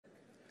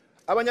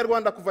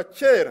abanyarwanda kuva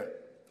kera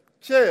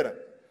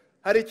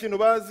hari ikintu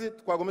bazi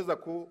twagomeza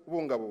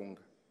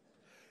kubungabunga.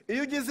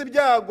 Iyo ugize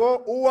ibyago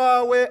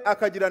uwawe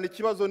akagirana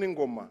ikibazo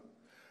n'ingoma,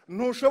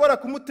 ntushobora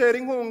kumutera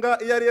inkunga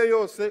iyo ari yo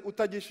yose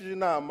utagishije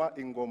inama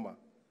ingoma.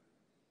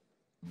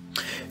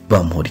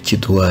 Bamporiki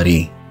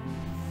Edouard,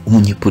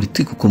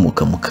 umunyepolitiki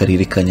ukomoka mu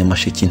karere ka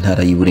Nyamasheke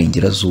intara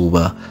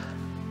y'Iburengerazuba,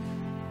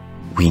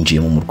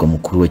 winjiye mu murwa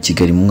mukuru wa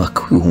Kigali mu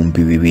mwaka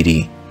w'ibihumbi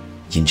 2000,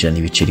 yinjirana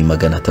ibiceri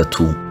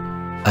 300,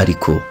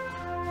 ariko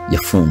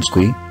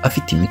yafunzwe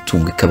afite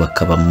imitungo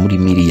ikabakaba muri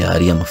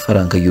miliyari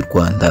y'amafaranga y'u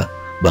Rwanda.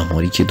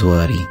 Bamporiki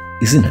Edouard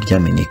izina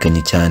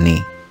ryamenyekanye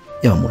cyane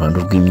yaba mu ruhando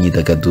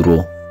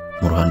rw'imyidagaduro,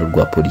 mu ruhando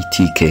rwa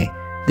politike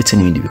ndetse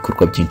n'ibindi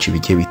bikorwa byinshi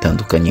bigiye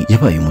bitandukanye.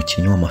 Yabaye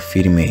umukinnyi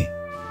w'amafilime,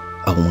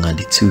 aba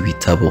umwanditsi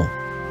w'ibitabo,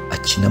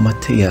 akina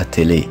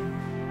amateatele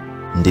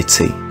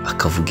ndetse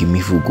akavuga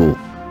imivugo.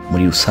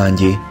 Muri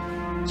rusange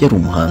yari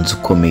umuhanzi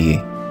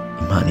ukomeye,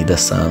 impano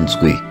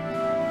idasanzwe.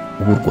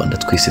 Ubu Rwanda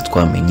twese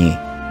twamenye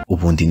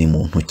ubundi ni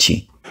muntu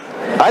ki.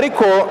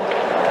 Ariko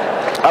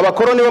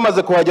abakoroni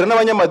bamaze kuhagera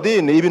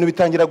n'abanyamadini, ibintu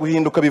bitangira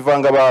guhinduka,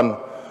 bivanga abantu.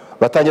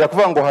 Batangira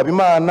kuvuga ngo haba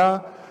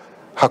Imana,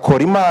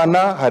 hakora Imana,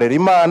 harera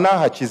Imana,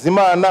 hakiza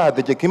Imana,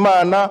 hategeka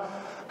Imana,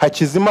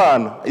 hakiza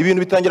Imana. Ibintu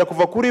bitangira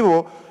kuva kuri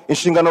bo,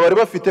 inshingano bari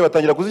bafite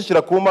batangira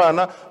kuzishyira ku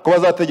Mana ko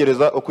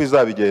bazategereza uko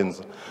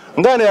izabigenza.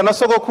 Nganira na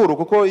sogokuru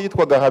kuko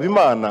yitwaga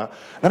Habimana,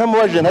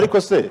 naramubajije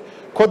ariko se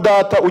ko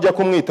data ujya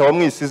kumwita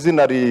wamwise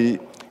izina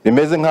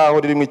rimeze nkaho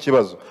ririmo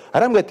ikibazo.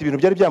 Arambwira ati ibintu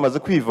byari byamaze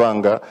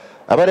kwivanga,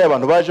 abari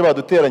abantu baje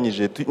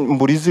baduteranyije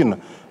mbura izina.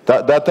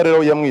 Data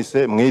rero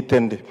yamwise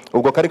Mwitende.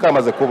 Ubwo kari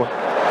kamaze kuba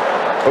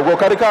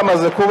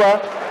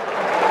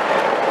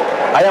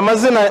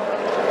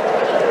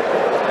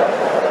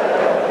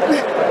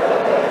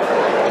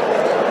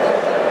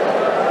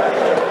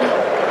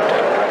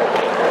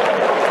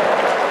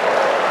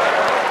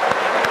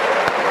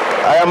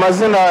aya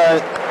mazina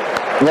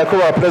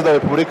nyakubahwa Perezida wa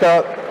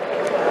Repubulika,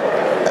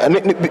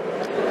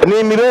 ni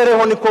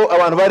imibereho niko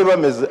abantu bari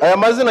bameze. Aya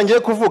mazina ngiye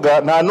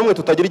kuvuga nta numwe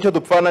tutagira icyo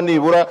dupfana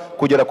nibura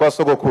kugera kwa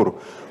sogokuru.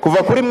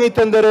 Kuva kuri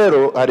Mwitende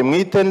rero hari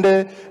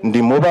Mwitende,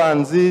 ndi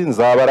mubanzi,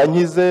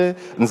 nzabarankize,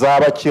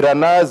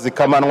 nzabakirana,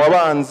 zikamanwa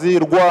abanzi,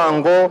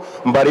 Rwango,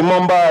 mbarimo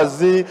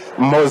mbazi,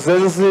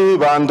 Mozenzi,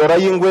 bandora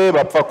y'ingwe,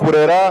 bapfa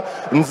kurera,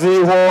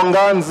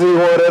 nzihonga,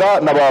 nzihorera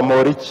na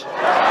Bamporiki.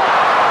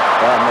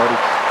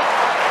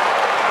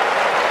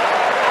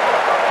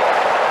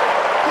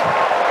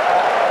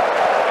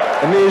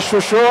 Ni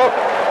ishusho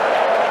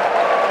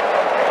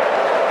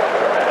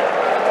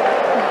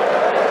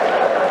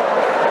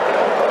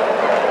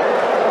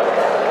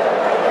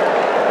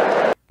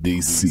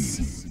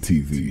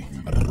DCTV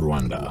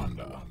Rwanda.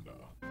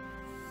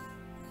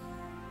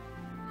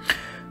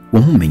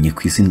 Wamumenye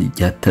ku izina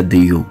rya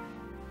Tadeyo,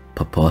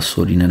 papa wa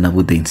Sorina na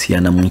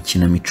Budensiana mu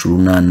ikinamico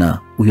Runana.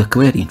 Uyu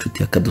akaba yari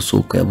inshuti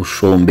y'akadusohoka ya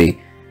Bushombe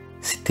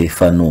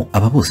Stefano.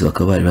 Aba bose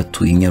bakaba bari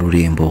batuye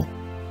Nyarurembo.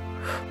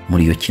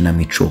 Muri iyo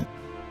kinamico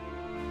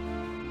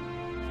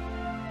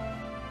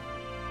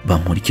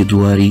Bamporiki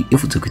Edouard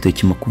yavuze ku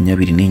itariki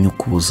 24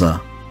 Ukuboza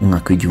mu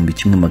mwaka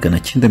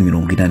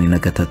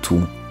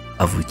w'1983,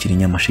 avukira i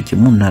Nyamasheke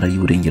mu ntara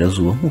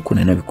y'Iburengerazuba nk'uko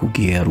nari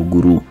nabikubwiye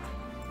haruguru.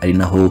 Ari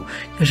naho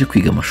yaje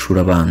kwiga amashuri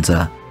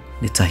abanza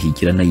ndetse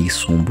ahigira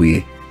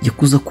n'ayisumbuye.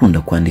 Yakuze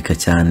akunda kwandika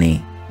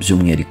cyane,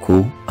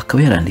 by'umwihariko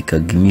akaba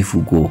yarandikaga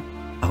imivugo,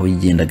 aho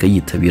yigendaga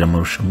yitabira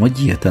amarushanwa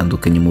agiye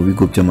atandukanye mu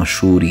bigo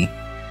by'amashuri.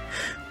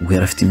 Ubwo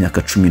yari afite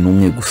imyaka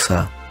 11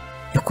 gusa,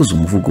 yakoze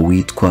umuvugo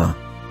witwa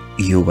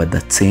Iyo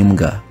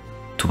badatsembwa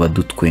tuba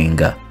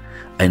dutwenga,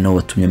 ari nawe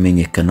watumye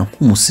amenyekana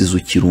nk'umusizi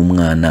ukiri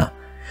umwana.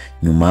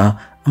 Nyuma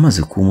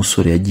amaze kuba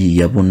umusore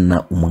yagiye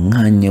abona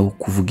umwanya wo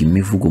kuvuga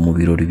imivugo mu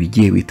birori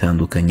bigiye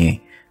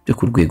bitandukanye byo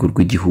ku rwego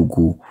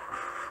rw'igihugu,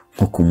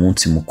 nko ku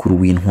munsi mukuru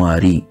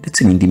w'intwari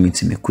ndetse n'indi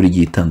minsi mikuru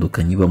igiye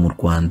itandukanye iba mu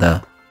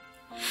Rwanda.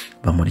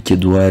 Bamporiki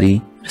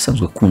Edouard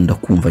yasanzwe akunda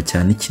kumva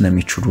cyane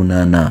ikinamico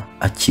Runana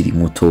akiri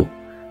muto,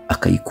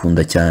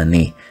 akayikunda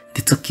cyane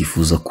ndetse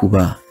akifuza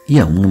kuba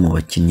umwe mu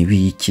bakinnyi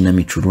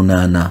b'ikinamico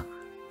Runana.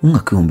 Mu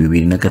mwaka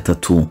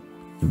w'2003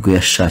 nibwo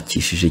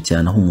yashakishije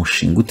cyane aho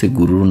umushinga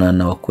utegura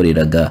Runana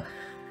wakoreraga.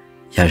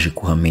 Yaje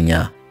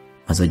kuhamenya,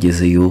 maze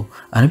agezeyo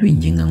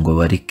arabinginga ngo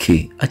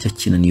bareke ajya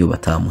akina niyo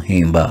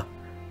batamuhemba,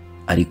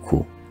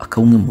 ariko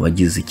akaba umwe mu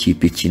bagize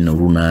ikipe ikina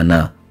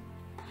Runana.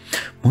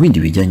 Mu bindi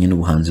bijyanye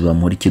n'ubuhanzi,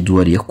 Bamporiki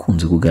Edouard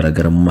yakunze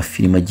kugaragara mu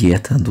mafilime agiye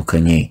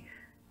atandukanye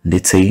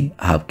ndetse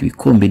ahabwa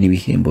ibikombe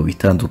n'ibihembo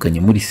bitandukanye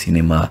muri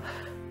sinema,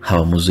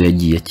 haba muzo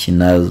yagiye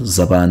akina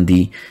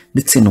z'abandi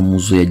ndetse no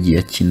muzo yagiye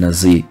akina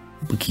ze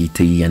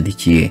bwite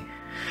yiyandikiye.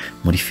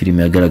 Muri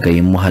filime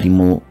yagaragayemo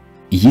harimo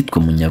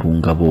iyitwa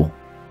Munyarungabo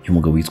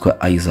y'umugabo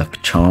witwa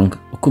Isaac Chang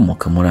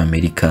ukomoka muri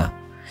Amerika,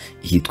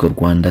 iyitwa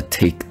Rwanda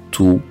Take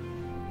 2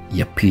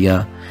 ya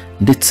Pia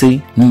ndetse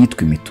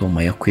n'iyitwa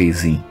Imitoma ya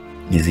Kwezi,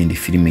 n'izindi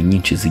filime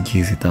nyinshi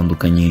zigiye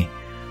zitandukanye.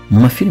 Mu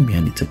mafilime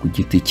yanditse ku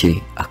giti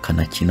cye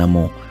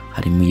akanakinamo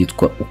harimo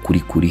iyitwa Ukuri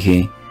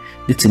Kurihe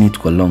ndetse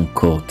n'itwa Long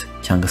Coat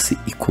cyangwa se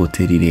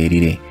ikote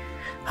rirerire,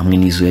 hamwe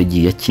n'izo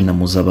yagiye akina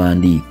mu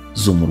z'abandi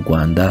zo mu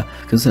Rwanda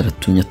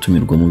kazaratumye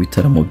atumirwa mu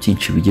bitaramo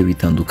byinshi bigiye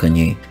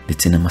bitandukanye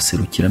ndetse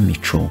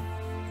n'amaserukiramico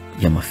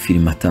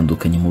y'amafilime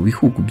atandukanye mu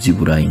bihugu by'i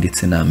Burayi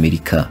ndetse na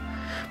Amerika.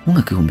 Mu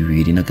mwaka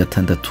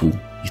 2006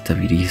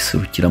 yitabiriye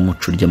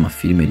iserukiramuco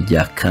ry'amafilime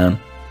rya Cannes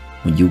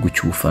mu gihugu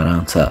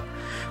cy'Ubufaransa.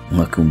 Mu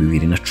mwaka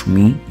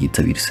 2010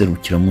 yitabiriye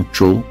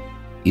iserukiramuco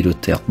i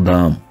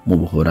Rotterdam mu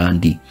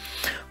Buholandi.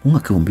 Mu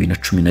mwaka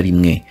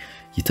 2011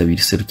 yitabiriye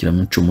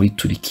iserukiramuco muri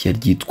Turikiya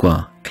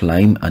ryitwa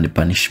Crime and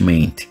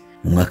Punishment.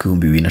 Mu mwaka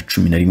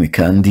 2011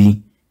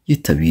 kandi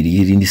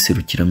yitabiriye irindi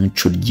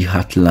serukiramuco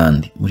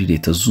ry'Heartland muri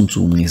Leta Zunze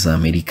Ubumwe za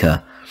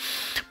Amerika.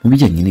 Mu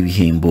bijyanye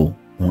n'ibihembo,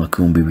 mu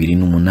mwaka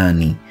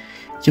 2008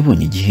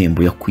 yabonye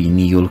igihembo yakuye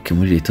New York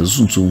muri Leta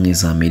Zunze Ubumwe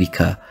za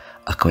Amerika,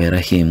 akaba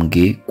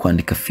yarahembwe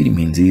kwandika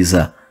filime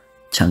nziza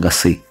cyangwa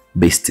se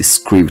Best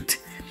Script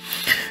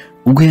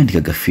ubwo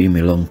yandikaga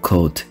filime Long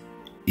Coat.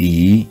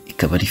 Iyi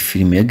ikaba ari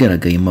filime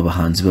yagaragayemo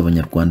abahanzi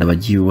b'abanyarwanda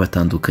bagiye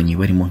batandukanye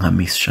barimo nka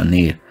Miss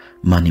Chanel,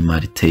 Mani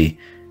Martin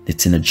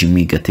ndetse na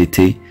Jimmy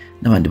Gatete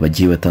n'abandi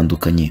bagiye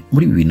batandukanye.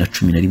 Muri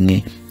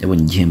 2011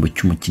 yabonye igihembo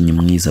cy'umukinnyi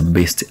mwiza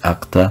Best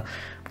Actor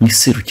mu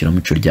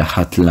iserukiramuco rya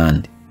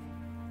Heartland.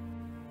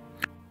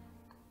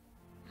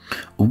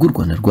 Ubwo u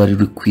Rwanda rwari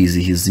ruri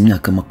kwizihiza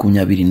imyaka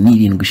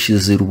 27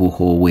 ishize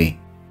rubohowe,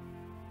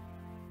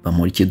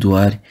 Bamporiki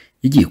Edouard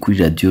yagiye kuri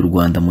Radio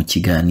Rwanda mu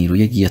kiganiro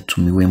yagiye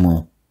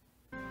atumiwemo.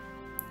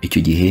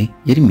 Icyo gihe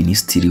yari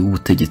Minisitiri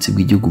w'Ubutegetsi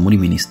bw'Igihugu muri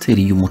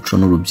Minisiteri y'Umuco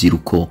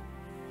n'Urubyiruko.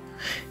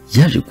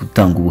 Yaje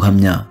gutanga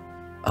ubuhamya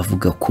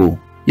avuga ko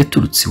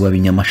yaturutse iwabo i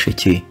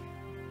Nyamasheke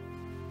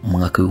mu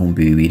mwaka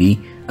 2000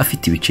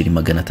 afite ibiceri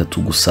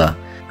 300 gusa,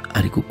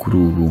 ariko kuri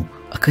ubu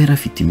akaba yari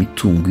afite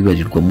imitungo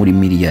ibarirwa muri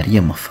miliyari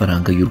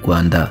y'amafaranga y'u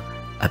Rwanda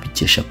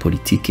abikesha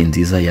politike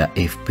nziza ya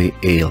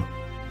FPR.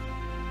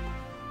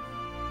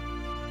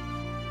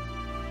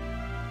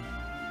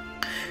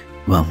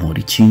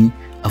 Bamporiki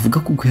avuga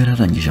ko ubwo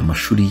yararangije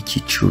amashuri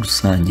y'icyiciro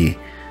rusange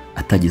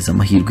atageze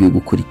amahirwe yo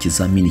gukora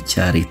ikizamini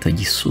cya leta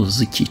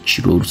gisoza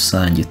icyiciro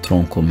rusange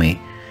troncome,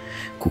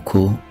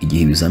 kuko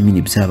igihe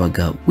ibizamini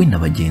byabaga we na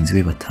bagenzi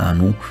be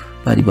 5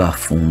 bari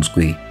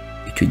bafunzwe.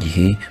 Icyo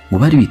gihe ngo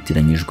bari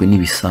bitiranyijwe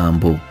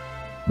n'ibisambo,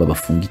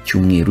 babafunga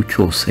icyumweru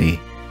cyose,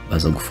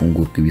 baza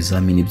gufungurwa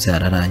ibizamini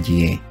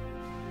byararangiye.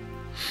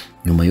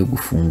 Nyuma yo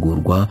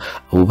gufungurwa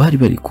abo bari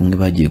bari kumwe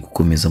bagiye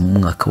gukomeza mu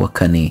mwaka wa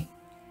 4,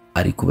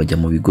 ariko bajya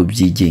mu bigo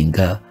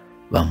byigenga.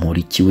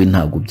 Bamporiki we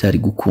ntabwo byari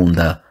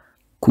gukunda,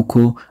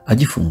 kuko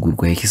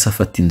agifungurwa yahise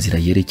afata inzira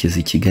yerekeza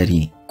i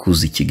Kigali.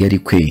 Kuza i Kigali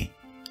kwe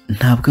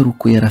ntabwo ari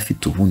uko yari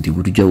afite ubundi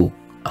buryo,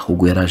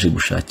 ahubwo yaraje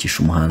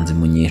gushakisha umuhanzi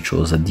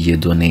Munyecoza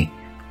Dieudonné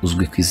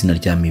uzwi ku izina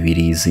rya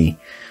Mibirizi,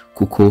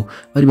 kuko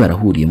bari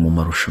barahuriye mu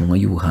marushanwa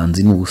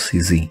y'ubuhanzi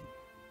n'ubusizi.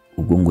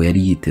 Ubwo ngo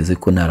yari yiteze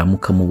ko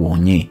naramuka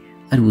amubonye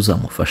ari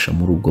uzamufasha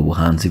muri ubwo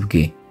buhanzi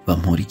bwe.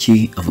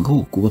 Bamporiki avuga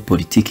ko kuba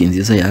politiki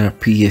nziza ya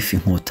RPF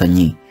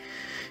Inkotanyi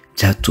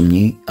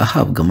byatumye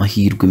ahabwa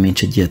amahirwe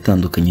menshi agiye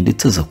atandukanye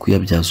ndetse aza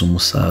kuyabyaza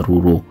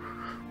umusaruro.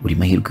 Buri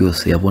mahirwe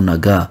yose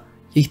yabonaga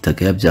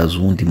yahitaga yabyaza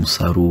uwundi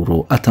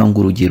musaruro. Atanga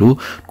urugero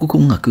rw'uko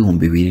mu mwaka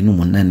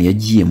 2008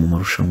 yagiye mu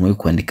marushanwa yo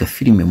kwandika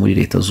filime muri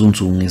Leta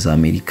Zunze Ubumwe za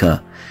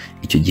Amerika.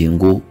 Icyo gihe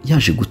ngo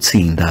yaje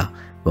gutsinda,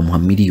 bamuha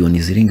miliyoni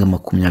zirenga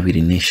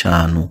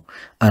 25,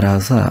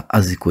 araza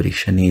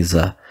azikoresha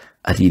neza,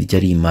 arirya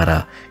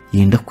arimara,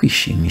 yenda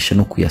kwishimisha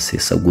no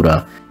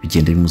kuyasesagura,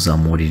 bigenda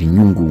bimuzamurira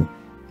inyungu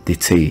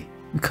ndetse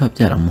bikaba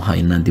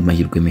byaramuhaye n'andi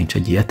mahirwe menshi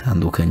agiye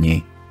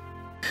atandukanye.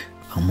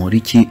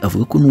 Bamporiki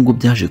avuga ko nubwo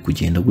byaje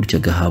kugenda gutya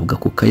agahabwa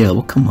ku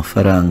kayabo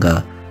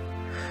k'amafaranga,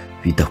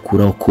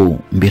 bidakuraho ko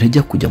mbere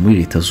ajya kujya muri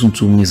Leta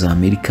Zunze Ubumwe za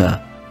Amerika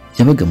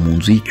yabaga mu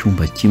nzu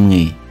y'icyumba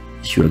kimwe,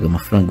 yishyuraga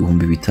amafaranga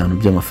 5,000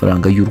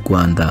 by'amafaranga y'u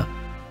Rwanda,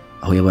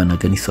 aho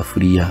yabanaga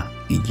n'isafuriya,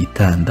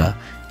 igitanda,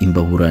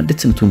 imbabura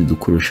ndetse n'utundi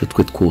dukoresho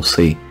twe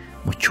twose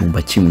mu cyumba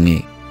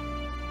kimwe.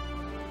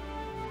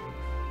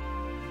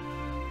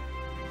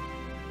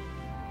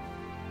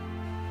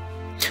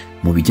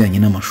 Mu bijyanye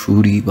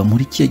n'amashuri,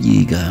 Bamporiki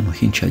yagiye ahantu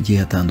henshi hagiye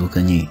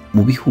hatandukanye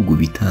mu bihugu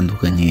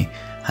bitandukanye,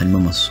 harimo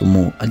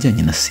amasomo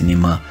ajyanye na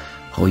sinema,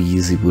 aho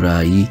yize i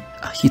Burayi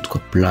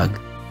ahitwa Prague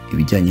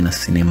ibijyanye na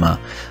sinema,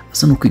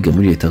 aza no kwiga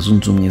muri Leta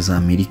Zunze Ubumwe za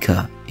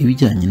Amerika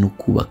ibijyanye no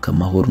kubaka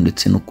amahoro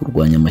ndetse no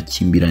kurwanya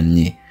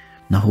amakimbirane.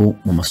 Naho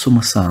mu masomo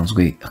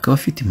asanzwe akaba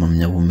afite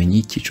impamyabumenyi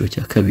y'icyiciro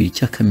cya 2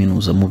 cya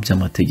kaminuza mu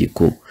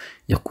by'amategeko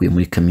yakuye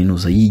muri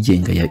kaminuza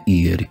yigenga ya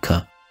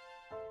E.R.K.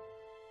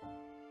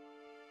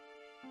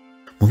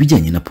 Mu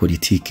bijyanye na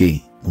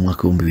politike, mu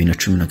mwaka wa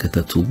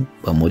 2013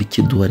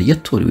 Bamporiki Edouard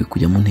yatorewe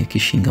kujya mu nteko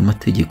ishinga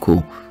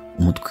amategeko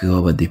umutwe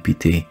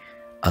w'abadepite,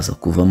 aza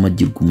kuvamo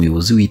agirwa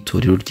umuyobozi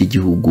w'itorero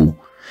ry'igihugu.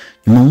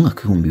 Nyuma mu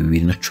mwaka wa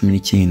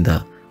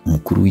 2019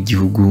 umukuru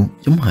w'igihugu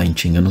yamuhaye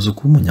inshingano zo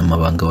kuba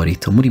umunyamabanga wa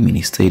leta muri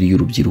Minisiteri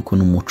y'Urubyiruko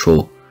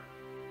n'Umuco,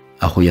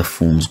 aho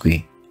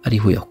yafunzwe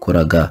ariho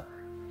yakoraga.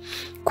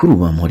 Kuri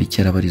ubu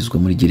Bamporiki yarabarizwa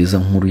muri gereza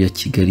nkuru ya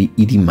Kigali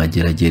iri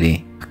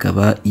Mageragere,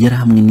 akaba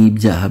yarahamwe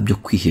n'ibyaha byo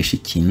kwihesha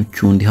ikintu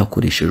cy'undi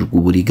hakoreshejwe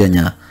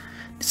uburiganya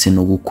ndetse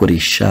no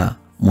gukoresha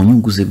mu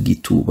nyungu ze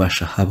bwite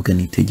ububasha ahabwa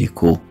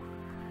n'itegeko.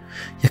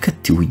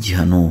 Yakatiwe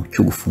igihano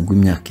cyo gufungwa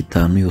imyaka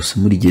 5 yose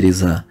muri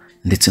gereza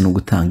ndetse no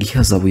gutanga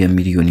ihazabu ya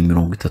miliyoni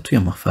 30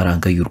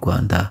 y'amafaranga y'u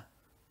Rwanda.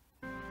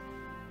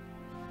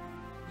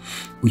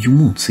 Uyu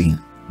munsi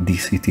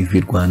DCTV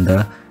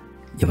Rwanda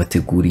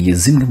yabateguriye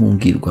zimwe mu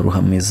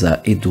mbwirwaruhame za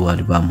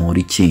H.E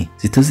Bamporiki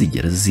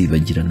zitazigera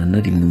zibagirana na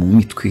rimwe mu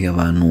mitwe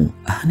y'abantu,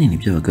 ahanini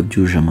byabaga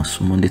byuje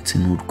amasomo ndetse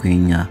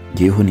n'urwenya.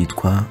 Ngeyeho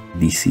nitwa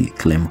DC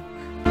Clem.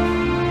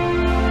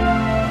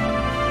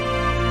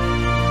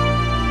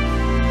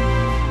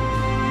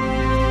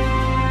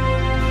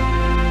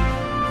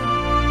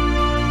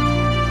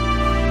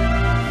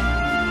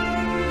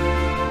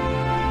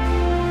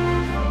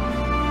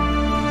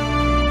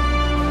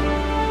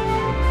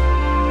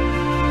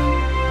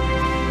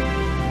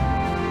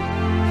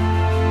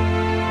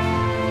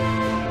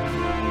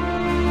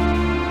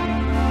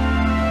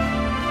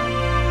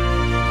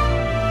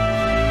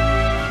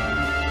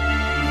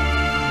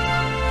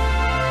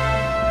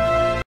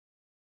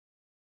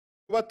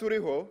 Kuba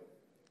turiho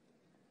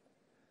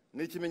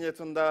ni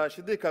ikimenyetso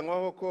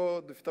ndashidikanywaho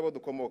ko dufite abo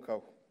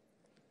dukomokaho.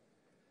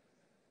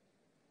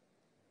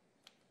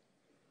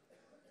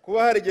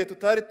 Kuba hari igihe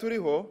tutari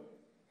turiho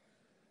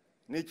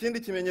ni ikindi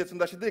kimenyetso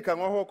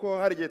ndashidikanywaho ko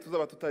hari igihe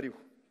tuzaba tutariho.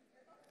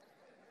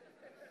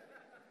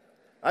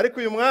 Ariko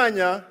uyu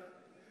mwanya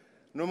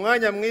ni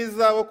umwanya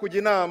mwiza wo kujya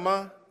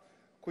inama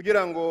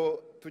kugira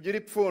ngo tugire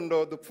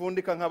ipfundo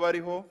dupfundika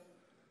nk'abariho,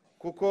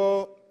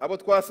 kuko abo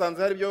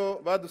twasanze hari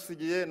byo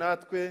badusigiye,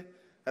 natwe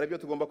hari byo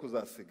tugomba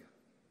kuzasiga.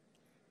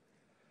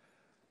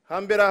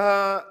 Hambere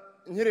aha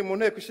nkiri mu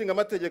nteko ishinga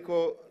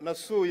amategeko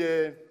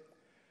nasuye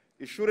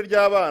ishuri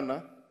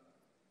ry'abana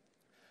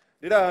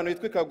riri ahantu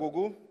hitwa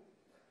Kagugu.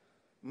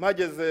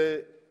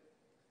 Mpageze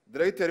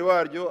directeur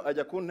waryo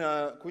ajya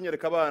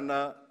kunyereka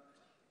abana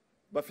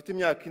bafite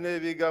imyaka 4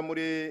 biga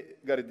muri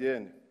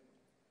gardienne.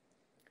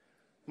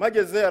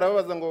 Mpageze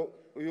arababaza ngo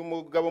uyu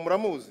mugabo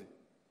muramuzi?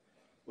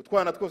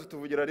 Utwana twose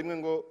tuvugira rimwe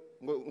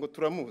ngo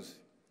turamuzi.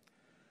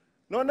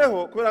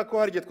 Noneho kubera ko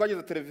hari igihe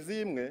twagize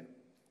televiziyo imwe,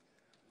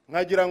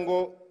 nkagira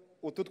ngo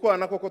utu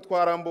twana koko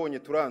twarambonye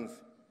turanze.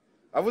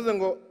 Avuze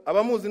ngo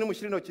abamuzi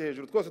nimushyira intoki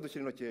hejuru, twose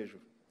dushyira intoki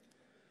hejuru.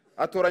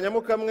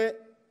 Atoranyamo kamwe,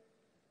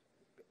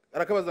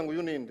 arakabaza ngo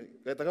uyu ninde?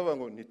 Gahita akavuga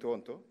ngo ni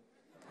tonto.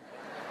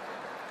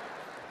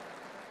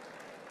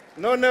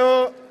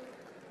 Noneho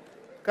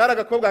kari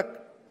agakobwa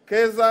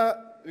keza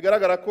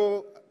bigaragara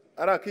ko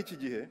ari ak'iki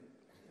gihe.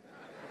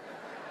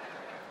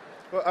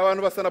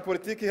 Abantu basa na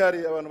politiki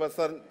hari, abantu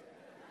basa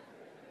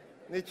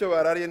n'icyo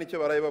barariye n'icyo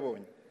baraye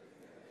babonye.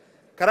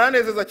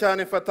 Karanezeza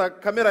cyane, mfata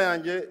kamera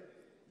yanjye,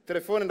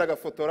 telefone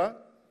ndagafotora.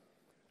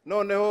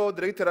 Noneho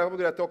directeur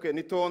akabwira ati okay,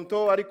 ni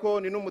tonto ariko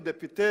ni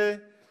n'umudepite,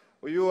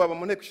 uyu aba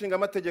mu nteko ishinga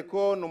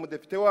amategeko, ni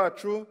umudepite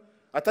wacu.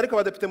 Atariko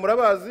abadepite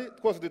murabazi,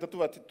 twose duhita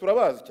tubati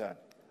turabazi cyane.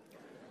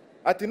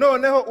 Ati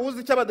noneho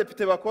uzi icyo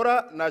abadepite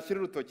bakora nashyira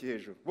urutoki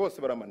hejuru.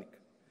 Bose baramanika.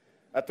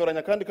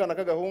 Atoranya kandi kana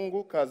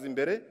k'agahungu kaza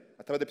imbere,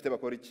 ati abadepite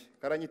bakora iki?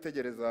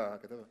 Karanyitegereza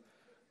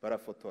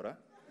barafotora.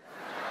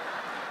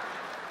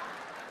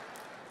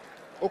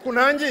 Uku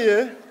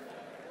ntangiye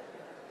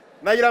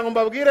nagira ngo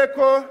mbabwire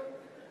ko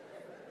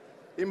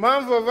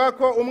impamvu bava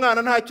ko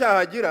umwana nta cyaha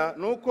agira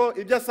nuko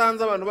ibyo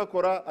asanze abantu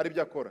bakora ari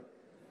byo akora.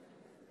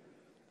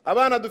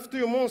 Abana dufite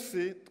uyu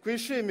munsi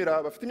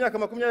twishimira bafite imyaka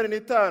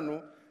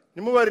 25,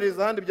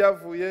 nimubaririza ahandi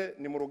byavuye,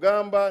 ni mu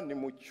rugamba, ni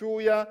mu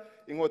cyuya,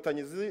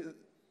 inkotanyi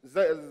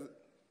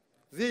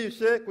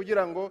ziyishe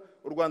kugira ngo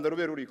u Rwanda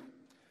rube ruriho.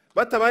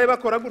 Batabaye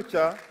bakora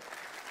gutya,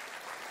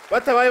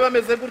 batabaye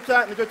bameze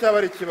gutya, nicyo cyaba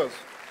ari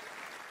ikibazo.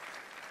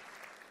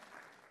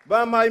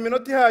 Bampaye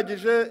iminota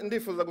ihagije,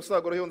 ndifuza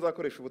gusagura iyo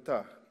nzakoresha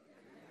ubutaha.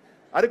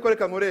 Ariko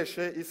reka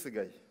nkoreshe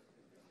isigaye.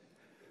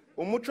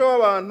 Umuco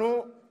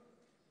w'abantu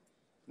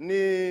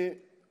ni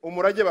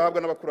umurage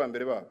bahabwa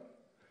n'abakurambere babo.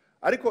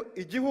 Ariko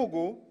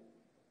igihugu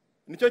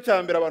nicyo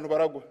cyambere abantu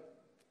baragwa.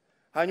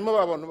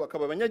 Hanyuma abantu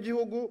bakaba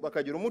abanyagihugu,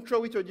 bakagira umuco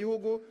w'icyo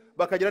gihugu,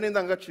 bakagira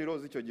n'indangagaciro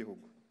z'icyo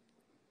gihugu.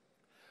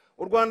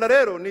 U Rwanda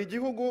rero ni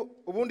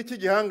igihugu ubundi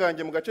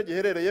cy'igihangange mu gace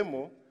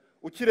giherereyemo,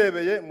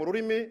 ukirebeye mu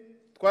rurimi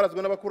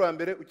twarazwe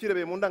n'abakurambere,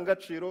 ukirebeye mu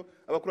ndangagaciro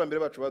abakurambere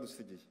bacu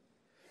badusigiye.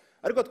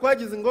 Ariko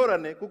twagize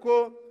ingorane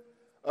kuko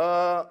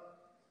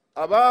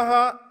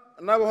abaha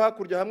nabo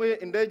hakurya hamwe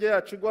indege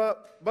yacu igwa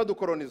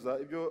badukoroniza.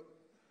 Ibyo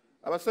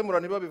abasemura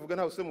ntibabivuge,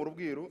 nta usemura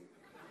ubwiru.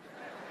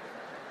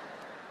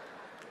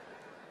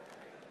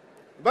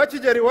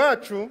 Bakigera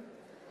iwacu,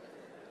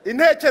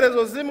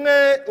 intekerezo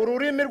zimwe,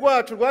 ururimi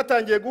rwacu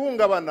rwatangiye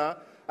guhungabana.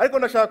 Ariko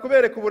ndashaka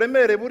kubereka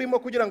uburemere burimo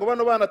kugira ngo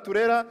bano bana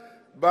turera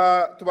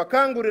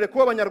tubakangurire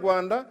kuba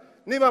abanyarwanda.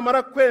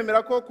 Nibamara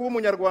kwemera ko kuba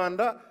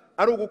umunyarwanda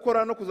ari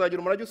ugukora no kuzagira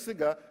umurage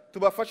usiga,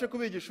 tubafashe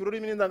kubigisha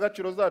ururimi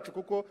n'indangagaciro zacu,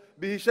 kuko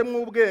bihishemwe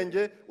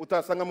ubwenge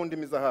utasanga mu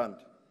ndimi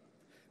z'ahandi.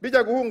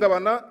 Bijya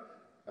guhungabana,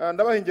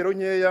 ndabaha ingero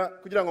nkeya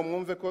kugira ngo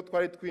mwumve ko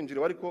twari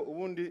twinjiriwe, ariko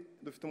ubundi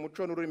dufite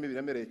umuco n'ururimi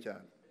biremereye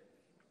cyane.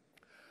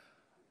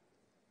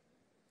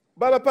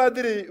 Baba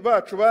padiri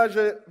bacu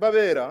baje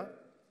babera,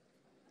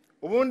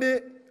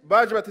 ubundi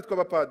baje batitwa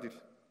abapadiri,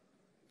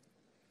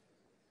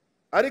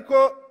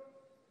 ariko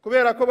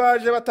kubera ko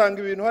baje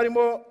batanga ibintu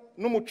harimo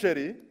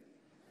n'umuceri,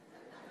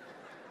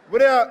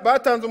 buriya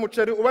batanze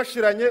umuceri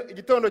ubashiranye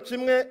igitondo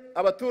kimwe,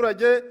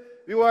 abaturage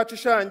b'iwacu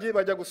Ishangi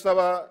bajya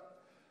gusaba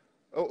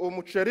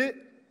umuceri,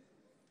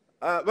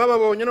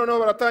 bababonye noneho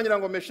baratangira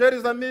ngo mes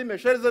chers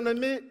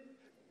amis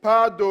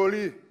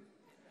padori.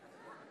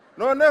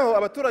 Noneho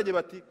abaturage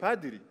bati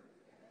padiri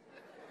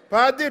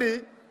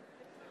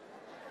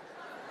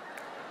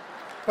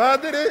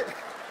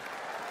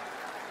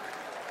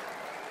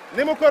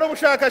nimukora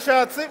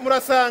ubushakashatsi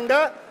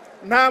murasanga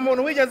nta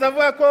muntu wigeze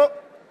avuga ko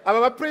aba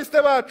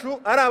bapriste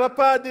bacu ari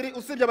abapadiri,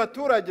 usibye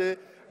abaturage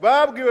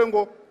babwiwe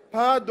ngo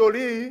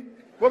padori,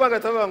 bo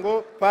bagatavuga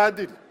ngo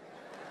padiri.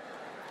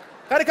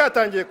 Kari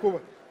katangiye kuba.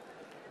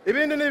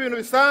 Ibindi ni ibintu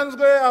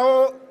bisanzwe,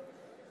 aho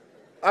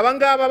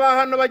abangaba ba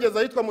hano bageze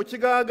ahitwa mu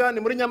Kigaga, ni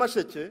muri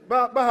Nyamasheke,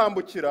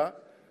 bahambukira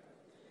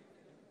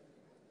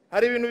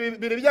hari ibintu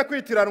bibiri bijya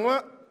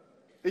kwitiranwa,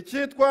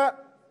 icyitwa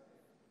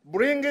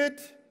bring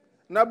it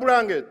na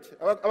blanket.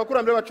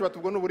 Abakurambere bacu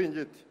batubwo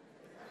n'uburingiti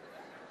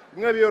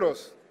bimwe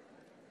biyorose,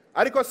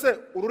 ariko se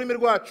ururimi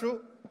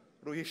rwacu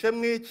ruhishe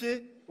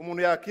mwiki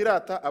umuntu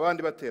yakirata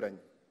abandi bateranye?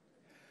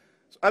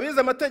 Abize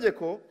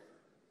amategeko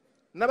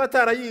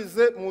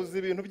n'abatarayize muzi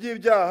ibintu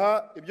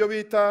by'ibyaha, ibyo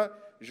bita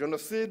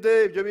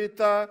genocide, ibyo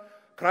bita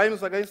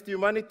crimes against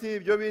humanity,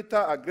 ibyo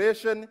bita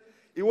aggression.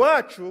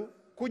 Iwacu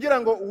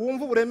kugira ngo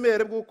wumve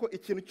uburemere bw'uko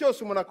ikintu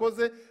cyose umuntu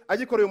akoze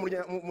agikoreye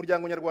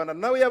umuryango nyarwanda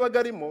nawe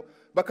yabagarimo,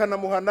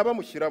 bakanamuhana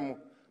bamushyiramo,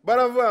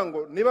 baravuga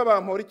ngo niba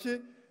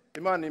Bamporiki,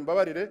 Imana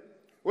imbabarire,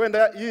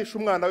 wenda yishe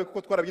umwana we,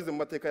 kuko twarabyize mu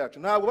mateka yacu,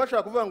 ntabwo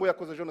bashaka kuvuga ngo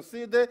yakoze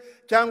genocide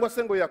cyangwa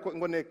se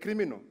ngo ne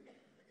criminal.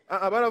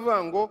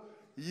 Baravuga ngo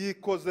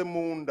yikoze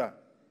mu nda.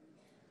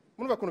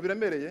 Murumva ukuntu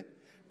biremereye?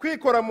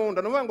 Kwikora mu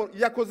nda nuvuga ngo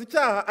yakoze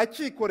icyaha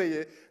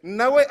akikoreye,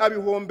 nawe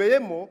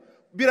abihombeyemo,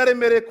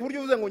 biraremereye ku buryo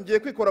uvuze ngo ngiye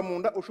kwikora mu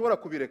nda ushobora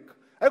kubireka.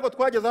 Ariko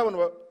twageze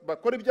abantu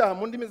bakora ibyaha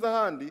mu ndimi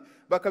z'ahandi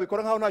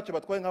bakabikora nkaho ntacyo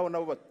batwaye, nkaho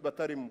nabo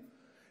batarimo,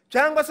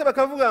 cyangwa se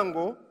bakavuga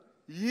ngo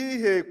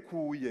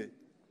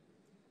yihekuye.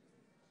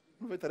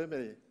 Murumva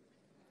bitaremereye?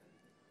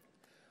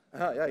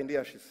 Ya indi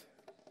yashize.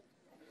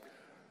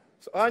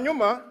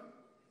 Hanyuma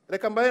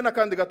reka mbahe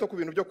n'akandi gato ku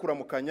bintu byo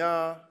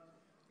kuramukanya,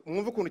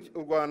 mwumve ukuntu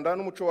u Rwanda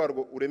n'umuco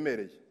warwo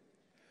uremereye.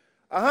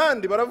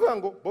 Ahandi baravuga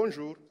ngo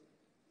bonjour,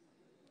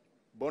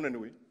 bonne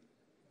nuit,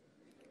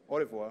 au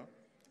revoir,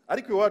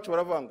 ariko iwacu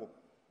baravuga ngo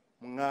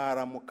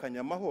mwaramukanya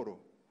amahoro.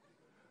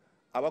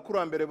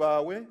 Abakurambere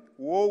bawe,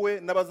 wowe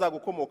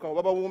n'abazagukomokaho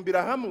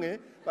bababumbira hamwe,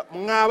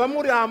 mwaba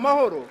muri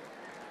amahoro.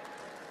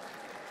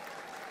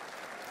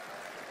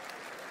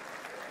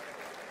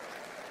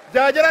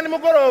 Byagera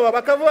nimugoroba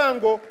bakavuga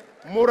ngo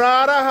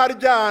murara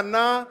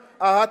haryana,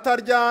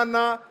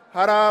 ahataryana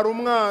harara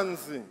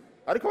umwanzi.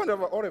 Ariko bandi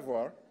bava au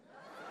revoir,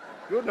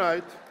 good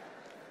night.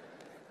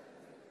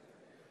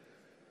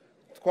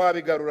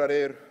 Twabigarura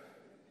rero,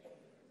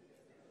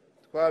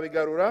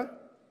 twabigarura.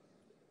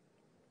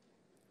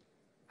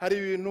 Hari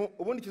ibintu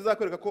ubundi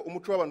kizakwereka ko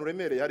umuco w'abantu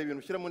uremereye, hari ibintu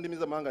ushyira mu ndimi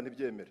z'amahanga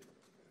ntibyemere.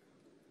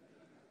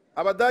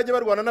 Abadage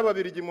barwana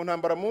n'Ababirigi mu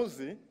ntambara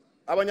muzi,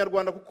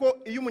 Abanyarwanda, kuko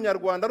iyo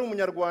umunyarwanda ari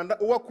umunyarwanda,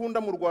 uwo akunda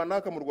mu Rwanda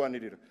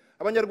akamurwanirira.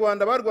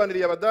 Abanyarwanda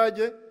barwaniriye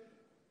Abadage,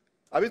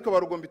 abitwa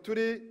Barugombi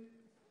turi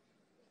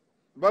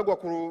bagwa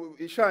ku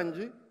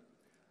Ishangi,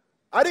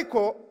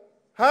 ariko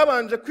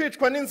habanje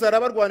kwicwa n'inzara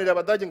barwanirira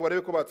Abadage ngo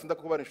barebe ko batsinda,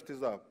 kuko bari inshuti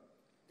zabo.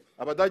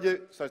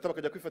 Abadage saa sita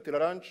bakajya kwifatira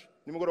lunch,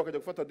 nimugoroba bakajya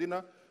gufata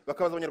dinner,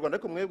 bakabaza Abanyarwanda,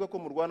 ariko mwebwe ko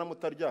murwana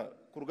mutarya,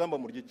 ku rugamba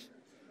murya iki?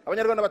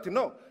 Abanyarwanda bati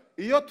no,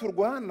 iyo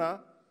turwana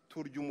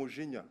turya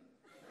umujinya.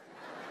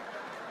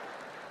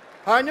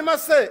 Hanyuma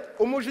se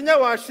umujinya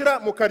washira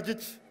mukarya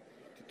iki?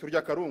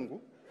 Turya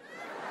karungu.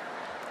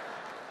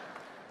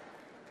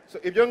 So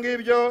ibyo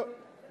ngibyo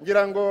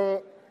ngira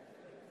ngo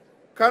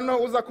kano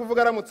uza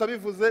kuvuga aramutse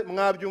abivuze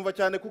mwabyumva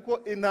cyane,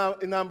 kuko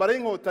intambara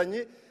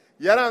y'inkotanyi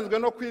yaranzwe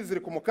no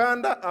kwizirika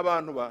umukanda,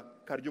 abantu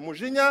bakarya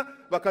umujinya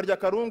bakarya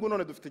karungu,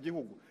 none dufite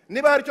igihugu.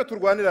 Niba hari icyo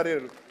turwanira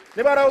rero,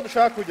 niba hari aho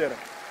dushaka kugera,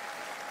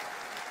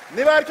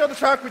 niba hari icyo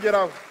dushaka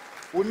kugeraho,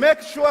 we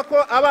make sure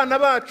ko abana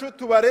bacu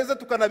tubareze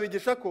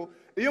tukanabigisha ko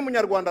iyo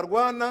umunyarwanda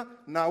arwana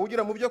ntawe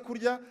ugira mu byo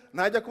kurya,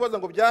 ntajya kubaza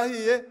ngo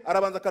byahiye,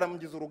 arabanza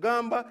akaramugiza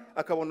urugamba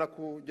akabona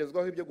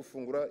kugezwaho ibyo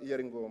gufungura iyo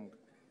ari ngombwa.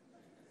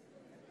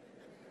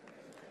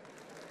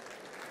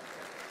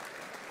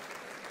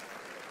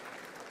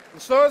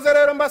 Nsoze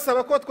rero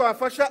mbasaba ko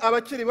twafasha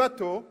abakiri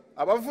bato,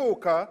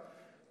 abavuka,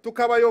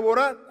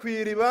 tukabayobora ku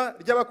iriba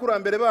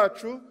ry'abakurambere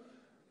bacu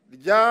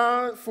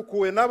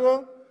ryafukuwe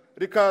nabo,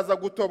 rikaza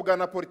gutobwa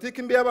na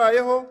politiki mbi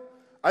yabayeho,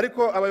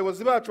 ariko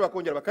abayobozi bacu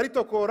bakongera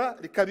bakaritokora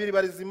rikabira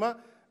iriba rizima,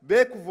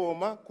 be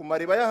kuvoma ku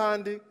mariba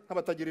y'ahandi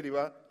nk'abatagira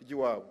iriba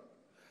ry'iwabo.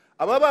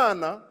 Aba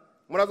bana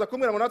muraza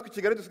kumbwira ngo natwe i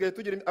Kigali dusigaye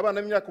tugira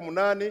abana b'imyaka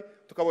 8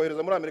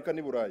 tukabohereza muri Amerika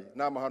n'i Burayi,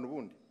 ni amahano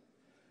ubundi.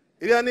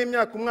 Iriya ni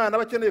imyaka umwana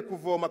aba akeneye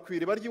kuvoma ku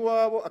iriba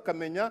ry'iwabo,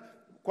 akamenya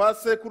kwa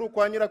sekuru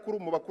kwa nyirakuru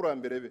mu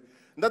bakurambere be.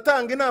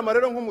 Ndatanga inama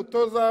rero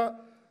nk'umutoza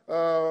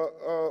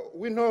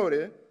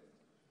w'intore,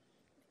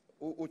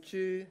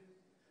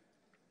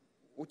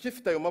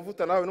 ukifite ayo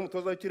mavuta nawe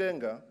n'umutoza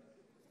w'ikirenga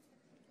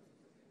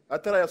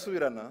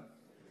atarayasubirana,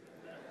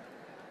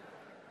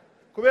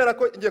 kubera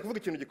ko ngiye kuvuga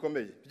ikintu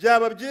gikomeye.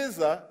 Byaba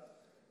byiza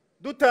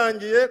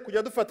dutangiye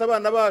kujya dufata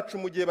abana bacu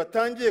mu gihe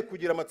batangiye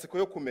kugira amatsiko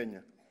yo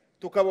kumenya,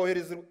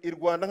 tukabohereza i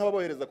Rwanda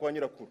nk'ababohereza kwa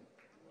nyirakuru.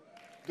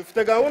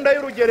 Dufite gahunda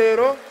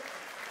y'urugerero,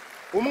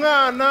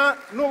 umwana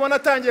nubona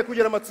atangiye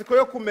kugira amatsiko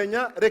yo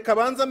kumenya, reka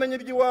banza amenye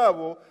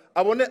iby'iwabo,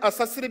 abone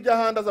asasira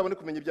iby'ahandi, azabone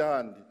kumenya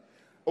iby'ahandi.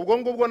 Ubwo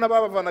ngubwo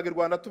n'ababavanaga i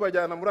Rwanda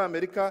tubajyana muri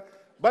Amerika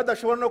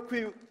badashobora no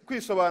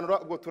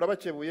kwisobanura, ubwo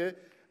turabakebuye.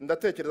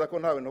 Ndatekereza ko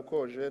ntawe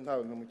ntokoje,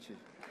 ntawe numukiye.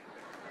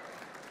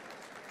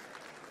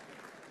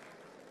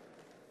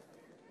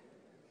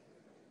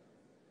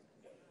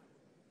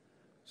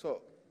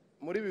 So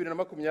muri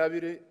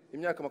 2020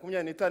 imyaka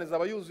 25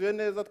 izaba yuzuye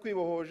neza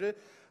twibohoje.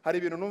 Hari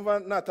ibintu numva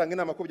natanga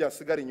inama ko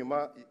byasigara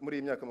inyuma muri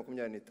iyi myaka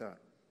 25.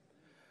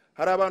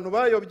 Hari abantu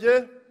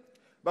bayobye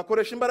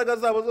bakoresha imbaraga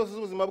zabo zose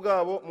z'ubuzima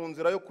bwabo mu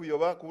nzira yo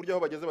kuyoba, ku buryo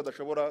aho bageze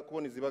badashobora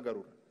kubona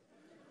izibagarura.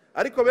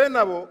 Ariko bene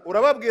abo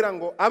urababwira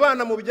ngo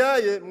abana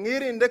mubyaye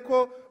mwirinde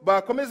ko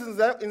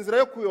bakomeza inzira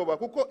yo kuyoba,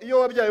 kuko iyo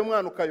wabyaye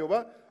umwana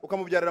ukayoba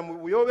ukamubyarira mu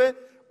buyobe,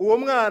 uwo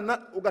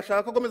mwana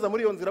ugashaka ko akomeza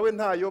muri iyo nzira, we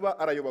ntayoba,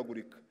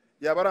 arayobagurika.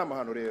 Yaba ari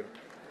amahano rero,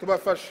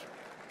 tubafashe.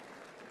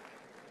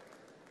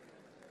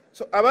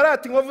 So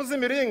abarati inkovu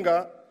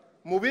z'imiringa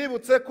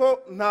mubibutse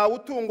ko nta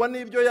utungwa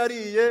n'ibyo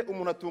yariye,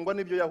 umuntu atungwa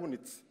n'ibyo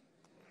yahunitse.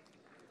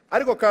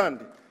 Ariko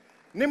kandi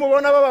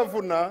nimubona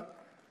babavuna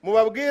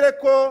mubabwire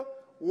ko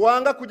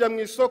wanga kujya mu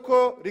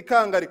isoko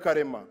rikanga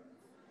rikarema.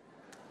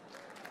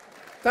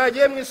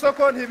 Tagiye mu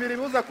isoko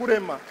ntibiribuza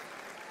kurema.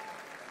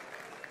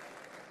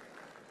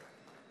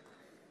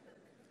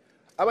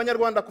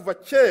 Abanyarwanda kuva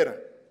kera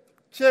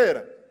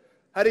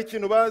hari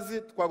ikintu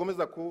bazi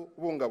twagomeza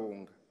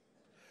kubungabunga.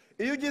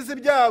 Iyo ugize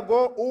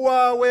ibyago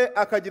uwawe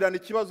akagirana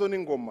ikibazo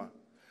n'ingoma,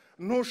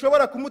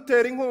 ntushobora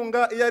kumutera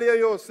inkunga iyo ari yo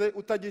yose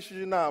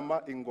utagishije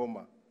inama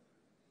ingoma.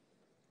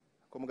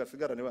 Ko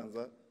mugasigarane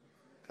banza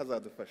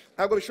kazadufasha,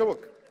 ntabwo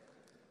bishoboka.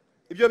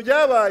 Ibyo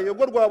byabaye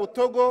ubwo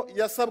Rwabutogo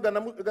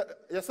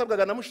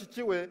yasabwaga na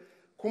mushiki we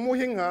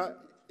kumuha inka,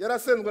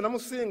 yarasenzwe na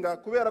Musinga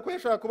kubera ko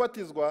yashaka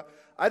kubatizwa.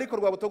 Ariko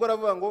Rwabutogo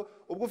aravuga ngo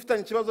ubwo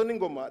ufitanye ikibazo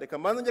n'ingoma, reka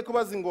manze njye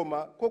kubaza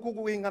ingoma ko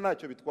kuguha inka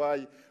ntacyo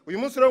bitwaye. Uyu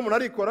munsi rero umuntu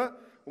arikora,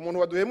 umuntu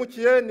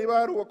waduhemukiye, niba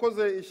hari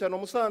uwakoze ishyano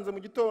Musanze mu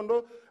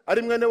gitondo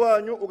ari mwene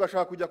wanyu,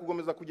 ugashaka kujya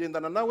kugomeza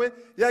kugendana nawe,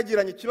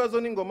 yagiranye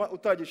ikibazo n'ingoma,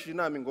 utagishije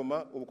inama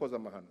ingoma, ubukoze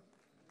amahano.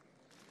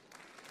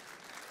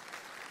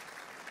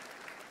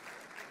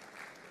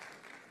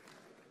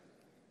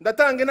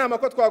 Ndatanga inama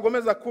ko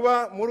twagomeza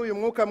kuba muri uyu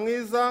mwuka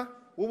mwiza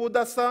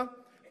w'ubudasa,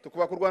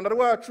 tukubaka u Rwanda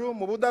rwacu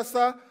mu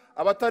budasa.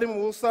 Abatari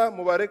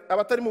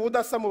mu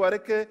budasa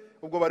mubareke,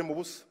 ubwo bari mu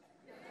busa.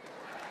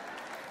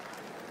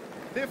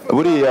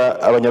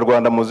 Buriya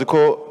abanyarwanda muzi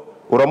ko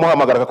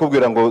uramuhamagara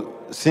akakubwira ngo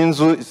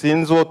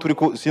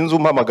sinzi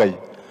umpamagaye,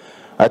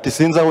 ati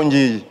sinzi aho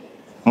ngiye.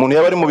 Umuntu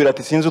yaba ari mu biro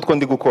ati sinzi utwo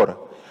ndi gukora.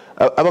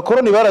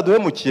 Abakoroni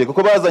baraduhemukiye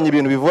kuko bazanye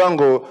ibintu bivuga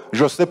ngo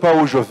je sais pas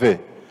où je vais,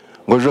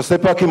 ngo je sais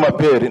pas qui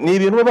m'appelle. Ni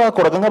ibintu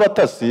bakoraga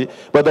nk'abatasi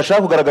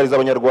badashaka kugaragariza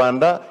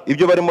abanyarwanda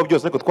ibyo barimo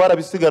byose, ko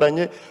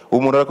twarabisigaranye.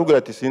 Umuntu arakubwira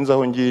ati sinzi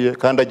aho ngiye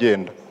kandi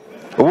agenda.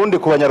 Ubundi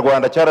ku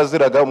banyarwanda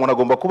cyaraziraga, umuntu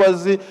agomba kuba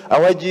azi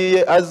aho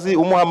agiye, azi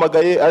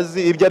umuhamagaye,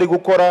 azi ibyo ari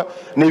gukora.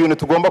 Ni ibintu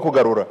tugomba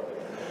kugarura.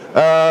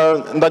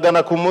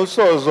 Ndagana ku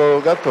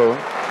musozo gato.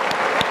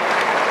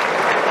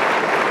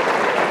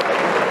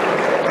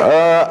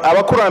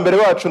 Abakurambere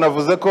bacu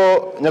navuze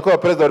ko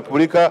nyakubahwa Perezida wa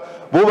Repubulika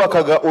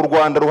bubakaga u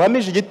Rwanda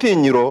ruhamije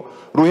igitinyiro,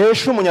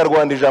 ruhesha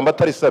umunyarwanda ijambo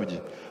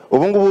atarisabye.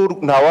 Ubu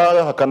ngubu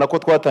ntawahakana ko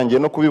twatangiye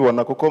no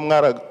kubibona, kuko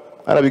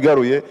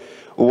mwarabigaruye.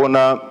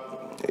 Ubona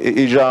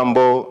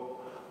ijambo,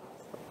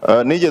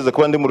 nigeze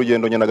kuba ndi mu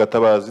rugendo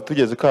Nyanagatabazi,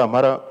 tugeze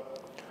Kampala,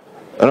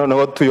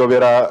 noneho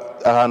tuyobera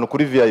ahantu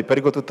kuri VIP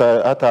ariko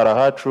hatara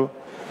hacu.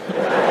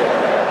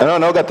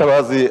 Noneho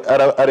Gatabazi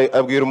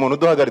abwira umuntu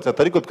duhagaritse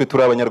ati ariko twe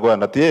turi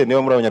abanyarwanda. Ati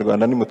niba muri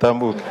abanyarwanda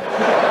nimutambuke.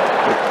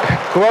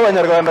 Kuba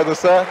abanyarwanda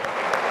gusa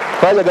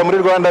twajyaga muri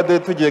Rwanda Day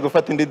tugiye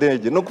gufata indi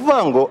ndege. No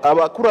kuvuga ngo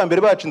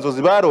abakurambere bacu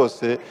inzozi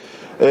barose.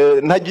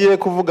 Ntagiye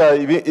kuvuga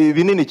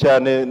ibinini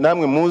cyane,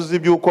 namwe muzi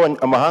byuko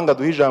amahanga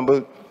duha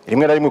ijambo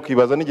rimwe na rimwe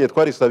kwibaza n'igihe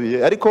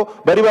twarisabiye, ariko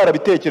bari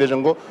barabitekereje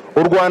ngo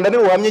u Rwanda ni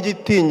ruhamye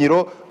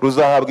igitinyiro,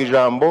 ruzahabwa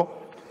ijambo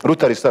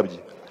rutarisabye.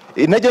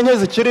 Intege nke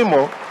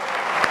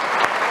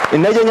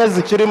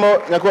zikirimo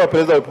nyakubahwa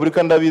Perezida wa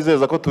Repubulika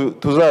ndabizeza ko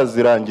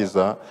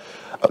tuzazirangiza.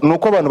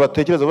 Nuko abantu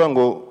batekereza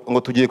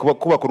ngo tugiye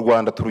kubaka u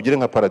Rwanda turugire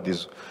nka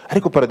paradizo,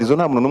 ariko paradizo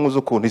nta muntu n'umwe uzi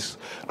ukuntu isa.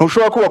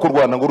 Ntushobora kubaka u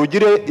Rwanda ngo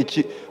urugire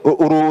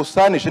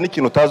urusanishe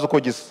n'ikintu utazi uko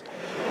gisa.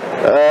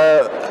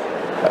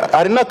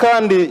 Hari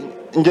n'akandi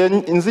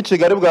nzi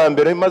Kigali bwa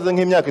mbere maze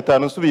nk'imyaka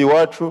 5 nsubiye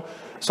iwacu,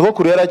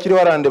 sogokuru yari akiri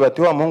warande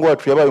bati wa muhungu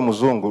wacu yabaye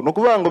umuzungu. No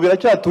kuvuga ngo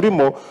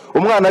biracyaturimo,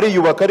 umwana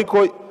ariyubaka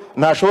ariko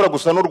ntashobora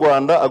gusa n'u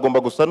Rwanda, agomba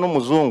gusa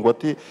n'umuzungu.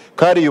 Ati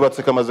kari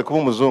yubatse kamaze kuba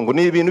umuzungu.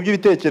 Ni ibintu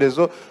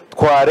by'ibitekerezo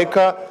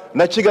twareka.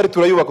 Na Kigali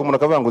turayubaka, umuntu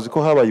akavuga ngo uzi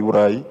ko habaye i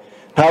Burayi.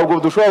 ntabwo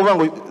dushobora kuvuga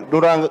ngo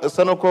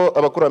rurasa nuko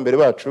abakurambere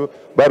bacu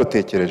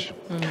barutekereje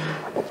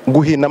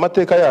guhina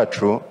amateka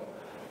yacu.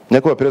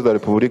 Nyakubahwa Perezida wa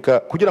Repubulika,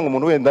 kugira ngo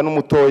umuntu wenda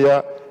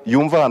n'umutoya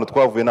yumva ahantu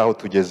twavuye naho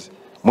tugeze,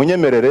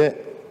 munyemerere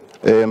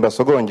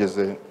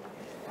mbasogongeze.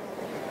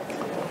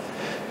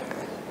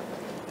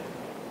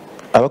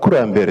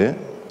 Abakurambere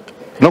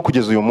no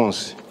kugeza uyu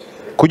munsi,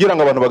 kugira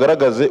ngo abantu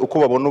bagaragaze uko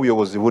babona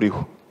ubuyobozi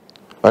buriho,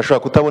 bashobora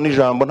kutabona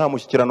ijambo, nta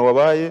mushyikirano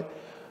wabaye,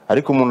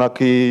 ariko umuntu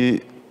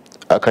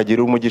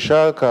akagira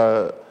umugisha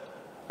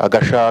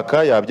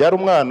agashaka yabyara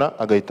umwana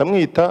agahita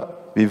amwita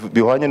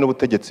bihwanye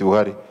n'ubutegetsi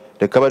buhari.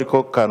 Reka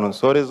bariko kantu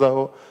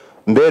nsorezaho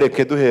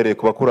mbereke duhereye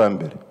ku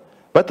bakurambere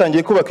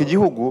batangiye kubaka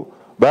igihugu.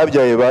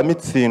 Babyaye ba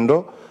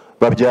Mitsindo,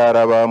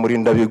 babyara ba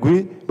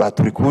Murindabigwi,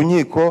 baturi ku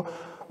nkiko,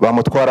 ba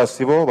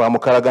Mutwarasibo, ba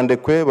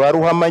Mukaragandekwe, ba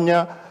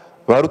Ruhamanya,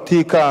 ba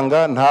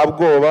Rutikanga, nta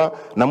bwoba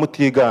na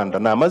Mutiganda.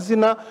 Ni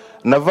amazina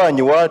navanye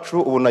iwacu,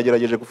 ubu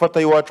nagerageje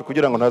gufata iwacu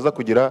kugira ngo ntaza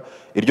kugira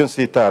iryo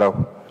nsitaraho.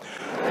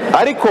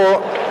 Ariko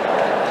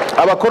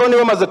abakoroni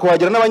bamaze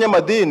kuhagera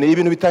n'abanyamadini,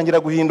 ibintu bitangira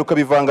guhinduka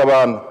bivanga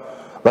abantu.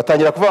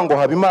 Batangira kuvuga ngo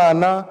haba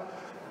Imana,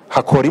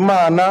 hakora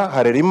Imana,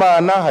 harera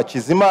Imana,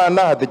 hakiza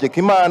Imana, hategeka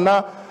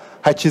Imana,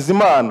 hakiza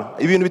Imana.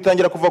 Ibintu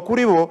bitangira kuva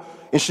kuri bo,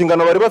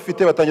 inshingano bari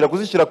bafite batangira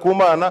kuzishyira ku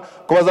Mana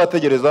ko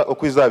bazategereza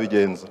uko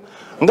izabigenza.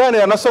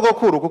 Nganira na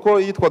sogokuru kuko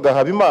yitwaga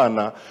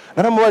Habimana,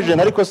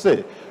 naramubajije ariko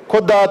se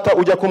ko data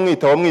ujya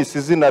kumwita wamwise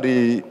izina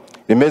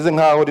rimeze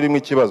nkaho ririmo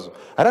ikibazo.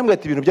 Arambwira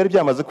ati ibintu byari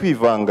byamaze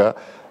kwivanga,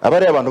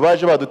 abari abantu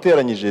baje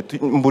baduteranyije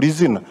mbura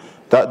izina.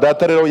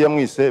 Data rero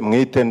yamwise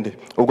Mwitende.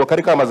 Ubwo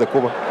kari kamaze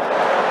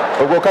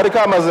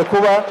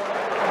kuba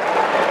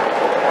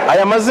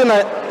aya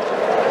mazina.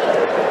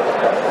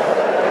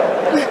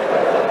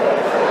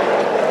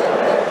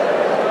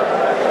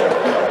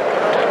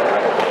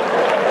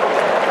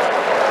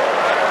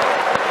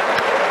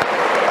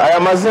 Aya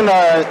mazina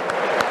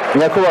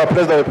Nyakubahwa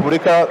Perezida wa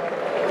Repubulika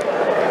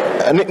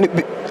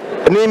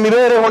ni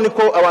imibereho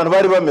niko abantu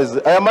bari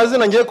bameze. Aya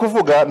mazina ngiye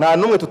kuvuga nta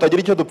numwe tutagira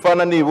icyo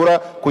dupfana nibura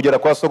kugera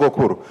kwa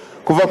sogokuru.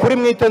 Kuva kuri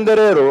Mwitende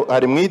rero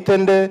hari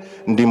Mwitende,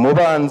 Ndi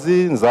Mubanzi,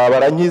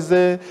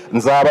 Nzabarankize,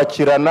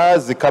 Nzabakirana,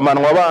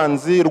 Zikamanwa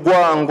abanzi,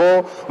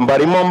 Rwango,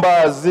 Mbarimo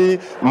Mbazi,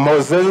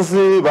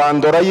 Mozenzi,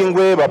 Bandora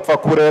y'ingwe, Bapfa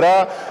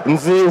kurera,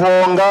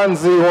 Nzihonga,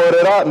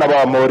 Nzihorera na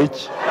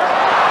Bamporiki.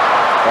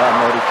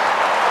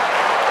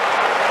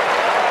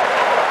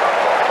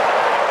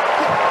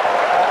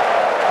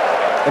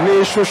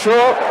 Ni ishusho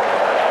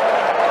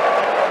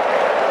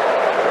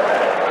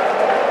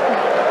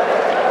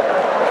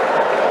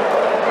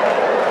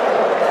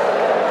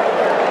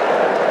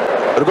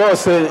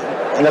rwose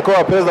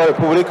Nyakubahwa Perezida wa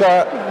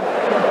Repubulika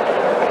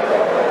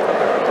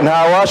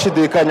nta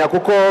washidikanya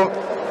kuko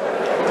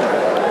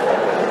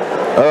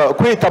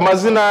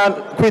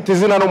kwita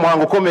izina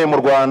n'umuhango ukomeye mu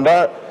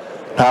Rwanda.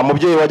 Nta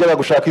mubyeyi wajyaga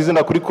gushaka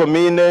izina kuri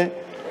komine,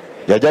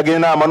 yajyaga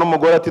inama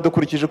n'umugore ati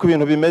dukurikije uko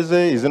ibintu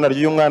bimeze izina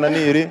ry'uyu mwana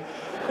ni iri.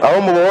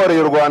 Aho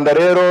mubohoreye u Rwanda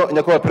rero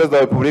Nyakubahwa Perezida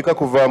wa Repubulika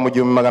kuva mu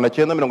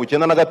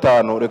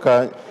 1995,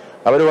 reka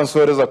abariho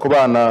nsoreza ku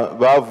bana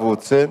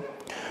bavutse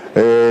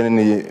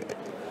ni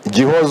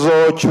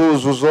Gihozo,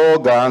 Cyuzuzo,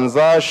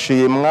 Ganza,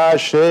 Shimwa,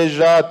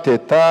 Sheja,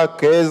 Teta,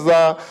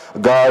 Keza,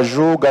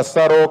 Gaju,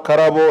 Gasaro,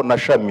 Karabo na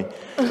Shami.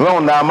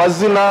 Ni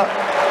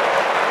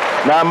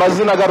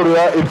amazina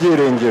agarurira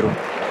ibyiringiro.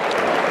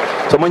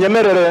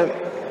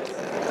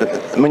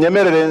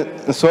 Munyemerere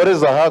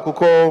nsoreza aha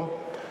kuko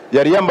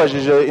yari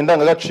yambajije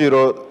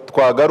indangagaciro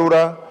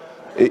twagarura.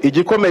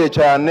 Igikomeye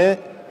cyane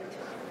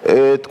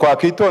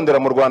twakitondera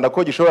mu Rwanda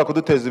ko gishobora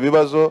kuduteza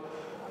ibibazo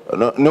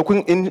nuko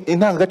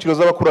indangagaciro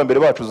z'abakurambere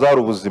bacu zari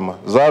ubuzima,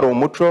 zari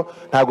umuco,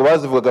 ntabwo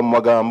bazivugaga mu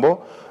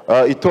magambo.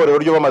 Itorero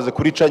ryo bamaze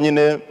kurica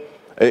nyine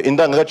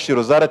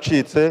indangagaciro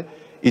zaracitse.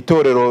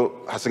 Itorero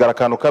hasigara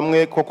akantu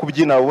kamwe ko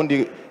kubyina,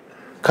 ubundi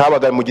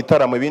kabaga mu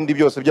gitaramo, ibindi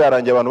byose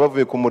byarangiye abantu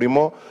bavuye ku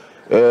murimo.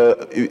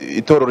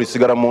 Itorero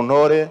risigara mu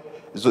ntore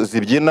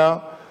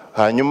zibyina.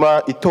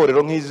 Hanyuma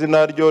itorero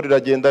nk'izina ryo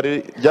riragenda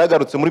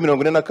ryagarutse muri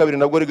 1942,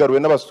 nabwo rigaruwe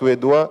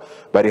n'Abasuwedwa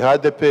bari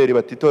H.E.P.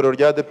 bati itorero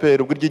rya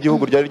H.E.P. ubwo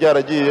ry'igihugu ryari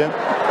ryaragiye.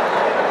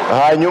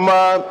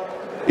 Hanyuma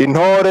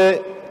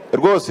intore,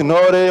 rwose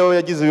intore yo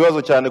yagize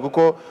ibibazo cyane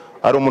kuko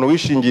ari umuntu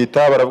wishingiye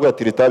itabi, baravuga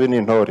ati ritabi ni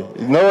intore.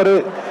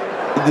 Intore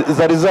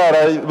zari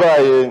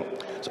zarabaye,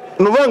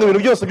 nuvanga ibintu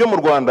byose byo mu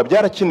Rwanda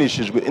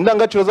byarakinishijwe.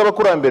 Indangagaciro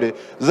z'abakurambere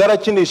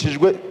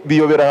zarakinishijwe,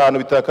 biyobera ahantu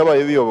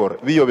bitakabaye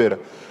biyobera.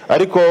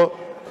 Ariko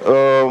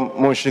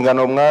mu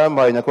nshingano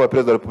mwampaye Nyakubahwa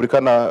Perezida wa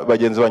Repubulika na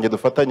bagenzi banjye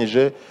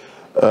dufatanyije,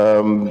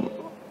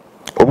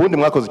 ubundi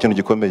mwakoze ikintu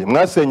gikomeye.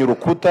 Mwasenye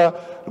urukuta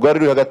rwari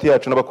ruri hagati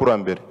yacu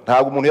n'abakurambere.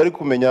 Ntabwo umuntu yari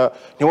kumenya,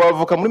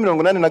 ntiwavuka muri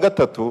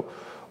 1983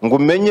 ngo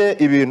umenye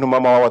ibintu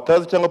mama wawe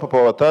atazi cyangwa papa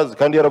wawe atazi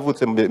kandi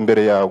yaravutse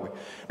mbere yawe.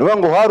 Niba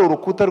ngo hari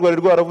urukuta rwari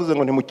rwaravuze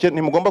ngo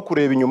ntimugomba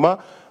kureba inyuma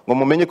ngo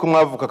mumenye ko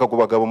mwavuka ku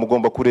bagabo,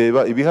 mugomba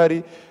kureba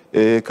ibihari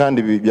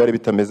kandi byari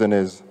bitameze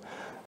neza.